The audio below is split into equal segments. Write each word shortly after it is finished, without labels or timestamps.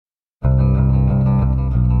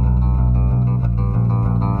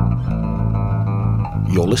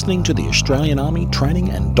You're listening to the Australian Army Training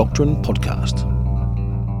and Doctrine Podcast.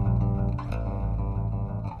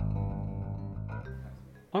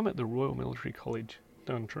 I'm at the Royal Military College,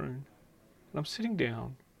 Duntroon, and I'm sitting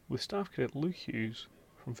down with Staff Cadet Luke Hughes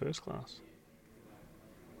from First Class.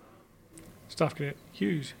 Staff Cadet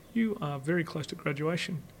Hughes, you are very close to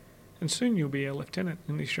graduation, and soon you'll be a lieutenant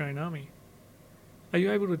in the Australian Army. Are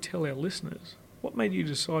you able to tell our listeners what made you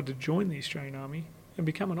decide to join the Australian Army and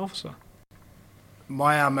become an officer?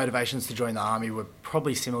 My motivations to join the Army were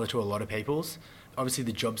probably similar to a lot of people's. Obviously,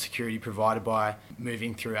 the job security provided by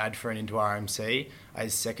moving through ADFA and into RMC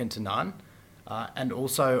is second to none. And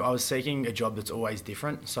also, I was seeking a job that's always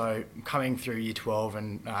different. So coming through Year 12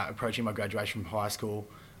 and approaching my graduation from high school,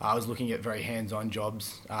 I was looking at very hands-on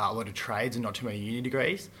jobs, a lot of trades and not too many uni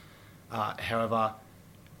degrees. However,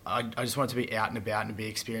 I just wanted to be out and about and be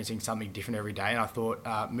experiencing something different every day. And I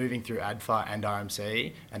thought moving through ADFA and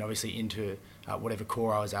RMC and obviously into whatever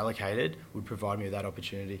corps I was allocated would provide me with that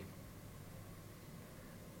opportunity.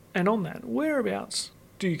 And on that, whereabouts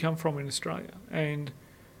do you come from in Australia? And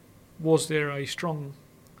was there a strong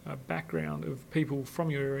background of people from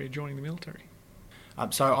your area joining the military?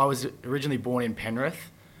 So I was originally born in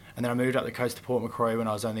Penrith, and then I moved up the coast to Port Macquarie when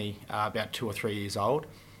I was only about 2 or 3 years old.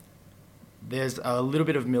 There's a little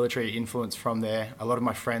bit of military influence from there. A lot of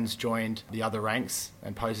my friends joined the other ranks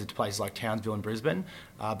and posted to places like Townsville and Brisbane.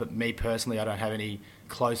 But me personally, I don't have any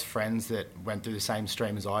close friends that went through the same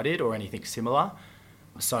stream as I did or anything similar.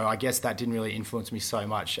 So I guess that didn't really influence me so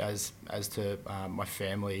much as to my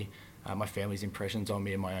family's impressions on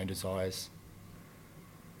me and my own desires.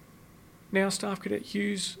 Now, Staff Cadet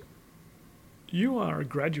Hughes, you are a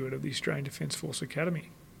graduate of the Australian Defence Force Academy.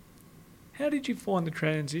 How did you find the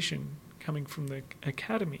transition coming from the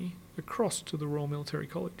academy across to the Royal Military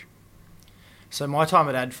College? So my time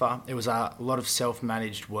at ADFA, it was a lot of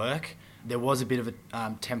self-managed work. There was a bit of a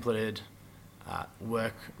templated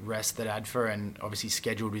work rest at ADFA and obviously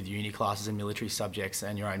scheduled with uni classes and military subjects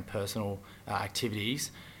and your own personal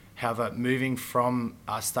activities. However, moving from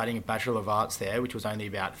studying a Bachelor of Arts there, which was only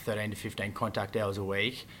about 13 to 15 contact hours a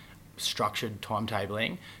week, structured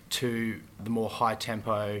timetabling, to the more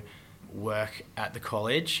high-tempo work at the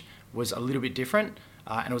college was a little bit different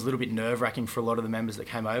and it was a little bit nerve-wracking for a lot of the members that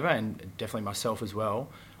came over and definitely myself as well.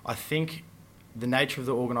 I think the nature of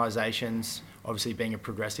the organisations, obviously being a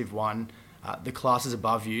progressive one, the classes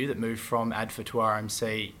above you that move from ADFA to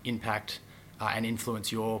RMC impact and influence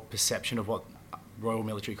your perception of what Royal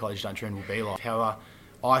Military College Duntroon will be like. However,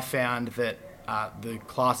 I found that the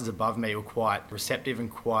classes above me were quite receptive and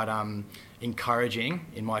quite encouraging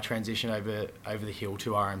in my transition over the hill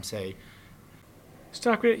to RMC.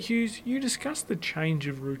 Staff Cadet Hughes, you discussed the change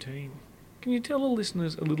of routine. Can you tell the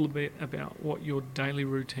listeners a little bit about what your daily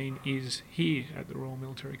routine is here at the Royal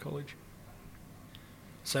Military College?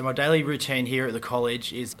 So my daily routine here at the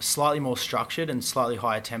college is slightly more structured and slightly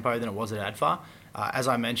higher tempo than it was at ADFA. As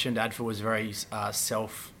I mentioned, ADFA was very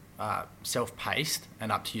self-paced and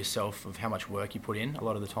up to yourself of how much work you put in a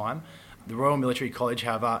lot of the time. The Royal Military College,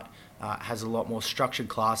 however, has a lot more structured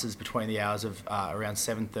classes between the hours of around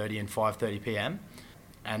 7:30 and 5:30 p.m.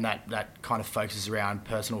 And that kind of focuses around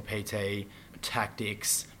personal PT,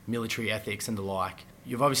 tactics, military ethics and the like.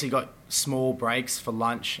 You've obviously got small breaks for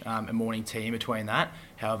lunch and morning tea in between that.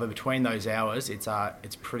 However, between those hours, it's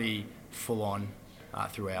pretty full on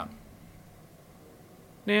throughout.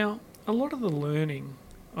 Now, a lot of the learning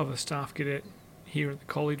of a staff cadet here at the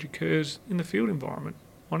college occurs in the field environment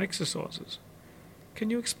on exercises.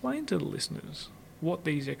 Can you explain to the listeners what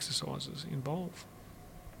these exercises involve?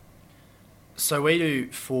 So we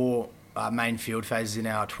do 4 main field phases in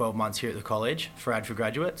our 12 months here at the college for ADFA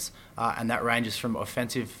graduates, and that ranges from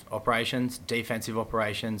offensive operations, defensive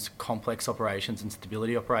operations, complex operations and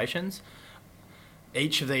stability operations.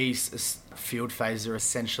 Each of these field phases are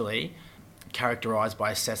essentially characterised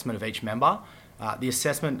by assessment of each member. The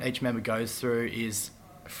assessment each member goes through is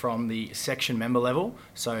from the section member level,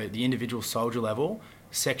 so the individual soldier level,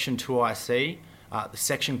 section 2IC, the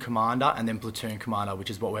section commander and then platoon commander, which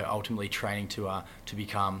is what we're ultimately training to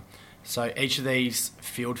become. So each of these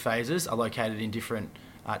field phases are located in different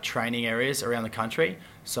training areas around the country.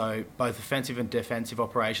 So both offensive and defensive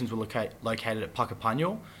operations were located at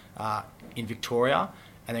Puckapunyal in Victoria,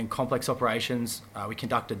 and then complex operations, we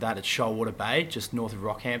conducted that at Shoalwater Bay, just north of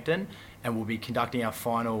Rockhampton, and we'll be conducting our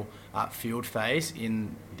final field phase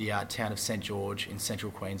in the town of St George in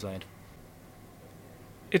central Queensland.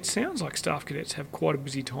 It sounds like staff cadets have quite a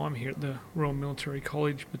busy time here at the Royal Military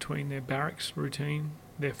College between their barracks routine,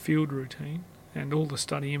 their field routine, and all the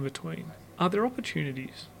study in between. Are there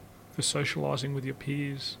opportunities for socialising with your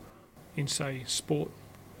peers in, say, sport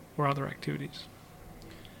or other activities?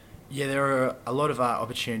 Yeah, there are a lot of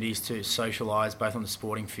opportunities to socialise both on the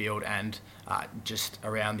sporting field and just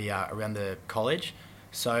around the college.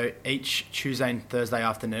 So each Tuesday and Thursday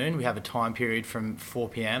afternoon we have a time period from 4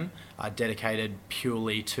 p.m. Dedicated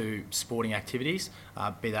purely to sporting activities,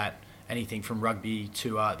 be that anything from rugby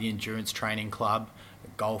to the endurance training club,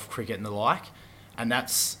 golf, cricket and the like. And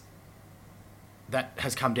that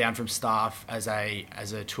has come down from staff as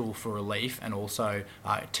a tool for relief and also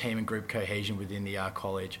team and group cohesion within the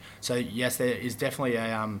college. So yes, there is definitely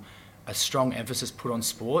a strong emphasis put on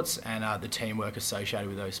sports and the teamwork associated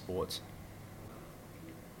with those sports.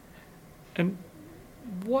 And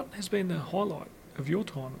what has been the highlight of your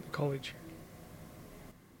time at the college?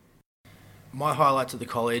 My highlights at the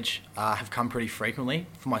college have come pretty frequently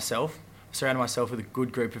for myself. I surrounded myself with a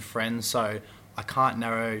good group of friends, so I can't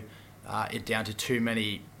narrow it down to too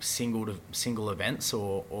many single events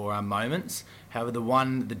or moments. However, the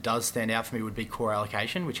one that does stand out for me would be core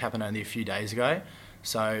allocation, which happened only a few days ago.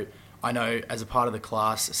 So I know as a part of the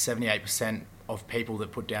class, 78% of people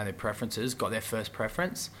that put down their preferences got their first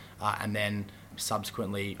preference, and then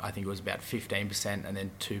subsequently I think it was about 15% and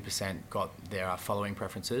then 2% got their following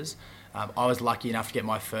preferences. I was lucky enough to get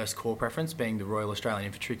my first core preference, being the Royal Australian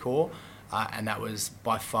Infantry Corps, and that was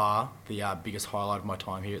by far the biggest highlight of my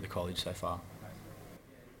time here at the college so far.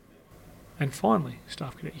 And finally,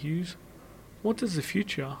 Staff Cadet Hughes, what does the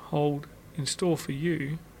future hold in store for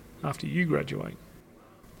you after you graduate?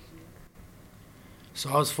 So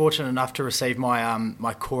I was fortunate enough to receive my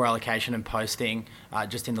my core allocation and posting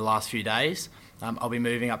just in the last few days. I'll be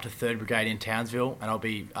moving up to 3rd Brigade in Townsville, and I'll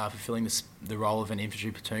be fulfilling the role of an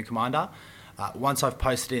infantry platoon commander. Once I've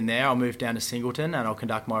posted in there, I'll move down to Singleton and I'll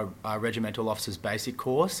conduct my regimental officers basic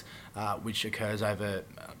course, which occurs over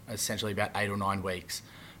essentially about 8 or 9 weeks.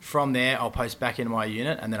 From there, I'll post back into my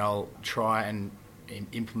unit, and then I'll try and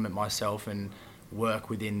implement myself and work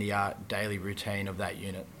within the daily routine of that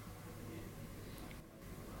unit.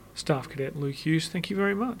 Staff Cadet Luke Hughes, thank you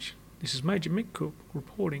very much. This is Major Mick Cook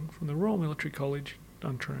reporting from the Royal Military College,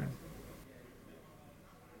 Duntroon.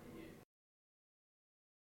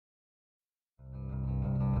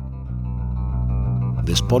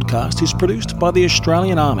 This podcast is produced by the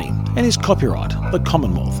Australian Army and is copyright the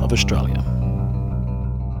Commonwealth of Australia.